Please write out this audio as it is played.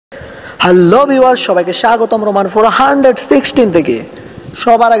Hello viewer, সবাইকে স্বাগতম Roman460 থেকে।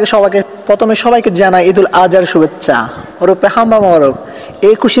 সবার আগে সবাইকে জানাই ঈদুল আজহার শুভেচ্ছা, ওরূপে হাম্বা মোবারক।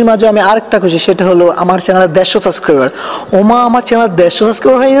 এই খুশির মাঝে আমি আরেকটা খুশি, সেটা হলো আমার চ্যানেলে 150 সাবস্ক্রাইবার। ওমা, আমার চ্যানেল 150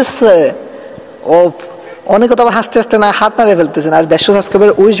 সাবস্ক্রাইবার হয়ে গেছে। ও অনেকে তো আবার হাসতে হাসতে না হাত নাড়িয়ে ফেলতেছেন। আর 150 সাবস্ক্রাইবার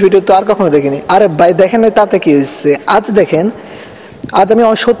উইশ ভিডিও তো আর কখনো দেখিনি। আরে ভাই দেখেন, তাতে কি হয়েছে? আজ দেখেন, আজ আমি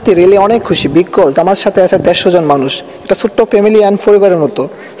সত্যি রিয়েলি অনেক খুশি, বিকজ আমার সাথে আছে 150 জন মানুষ, একটা ছোট্ট ফ্যামিলি অ্যান্ড পরিবারের মতো।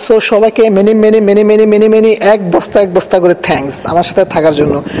 সো সবাইকে মেনি এক বস্তা করে থ্যাঙ্কস আমার সাথে থাকার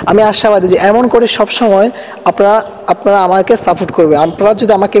জন্য। আমি আশাবাদী যে এমন করে সবসময় আপনারা আমাকে সাপোর্ট করবেন। আপনারা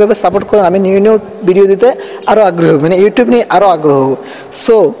যদি আমাকে এভাবে সাপোর্ট করেন, আমি নিউ ভিডিও দিতে আরও আগ্রহ হব, মানে ইউটিউব নিয়ে আরও আগ্রহ হব।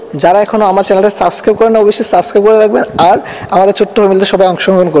 সো যারা এখনও আমার চ্যানেলটা সাবস্ক্রাইব করেন, অবশ্যই সাবস্ক্রাইব করে রাখবেন। আর আমাদের ছোট্ট ফ্যামিলিতে সবাই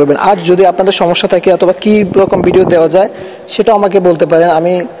অংশগ্রহণ করবেন। আর যদি আপনাদের সমস্যা থাকে অথবা কী রকম ভিডিও দেওয়া যায়, সেটাও আমাকে বলতে পারেন।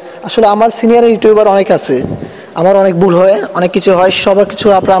 আমি আসলে আমার সিনিয়র ইউটিউবার অনেক আছে, আমার অনেক ভুল হয়, অনেক কিছু হয়, সব কিছু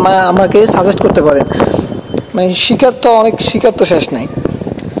আপনারা আমাকে সাজেস্ট করতে পারেন। মানে শিকার তো শেষ নাই।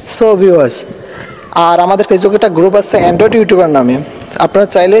 সো ভিউয়ার্স, আর আমাদের ফেসবুকে একটা গ্রুপ আছে অ্যান্ড্রয়েড ইউটিউবার নামে, আপনারা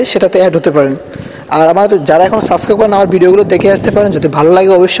চাইলে সেটাতে অ্যাড হতে পারেন। আর আমাদের যারা এখন সাবস্ক্রাইব করেন, আমার ভিডিওগুলো দেখে আসতে পারেন। যদি ভালো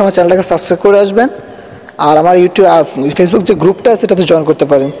লাগে অবশ্যই আমার চ্যানেলটাকে সাবস্ক্রাইব করে আসবেন। আর আমার ফেসবুক যে গ্রুপটা আছে সেটাতে জয়েন করতে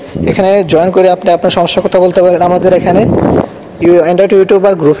পারেন। এখানে জয়েন করে আপনি আপনার সমস্যার কথা বলতে পারেন। আমাদের এখানে অ্যান্ড্রয়েড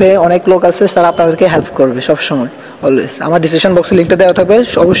ইউটিউবার গ্রুপে অনেক লোক আছে, তারা আপনাদেরকে হেল্প করবে সবসময়, অলওয়েজ। আমার ডিসক্রিপশন বক্সে লিঙ্কটা দেওয়া থাকবে,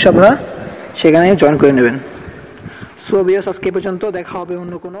 অবশ্যই আপনারা সেখানে জয়েন করে নেবেন। সো ভিউয়ার্স, আজকে পর্যন্ত, দেখা হবে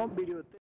অন্য কোনো ভিডিওতে।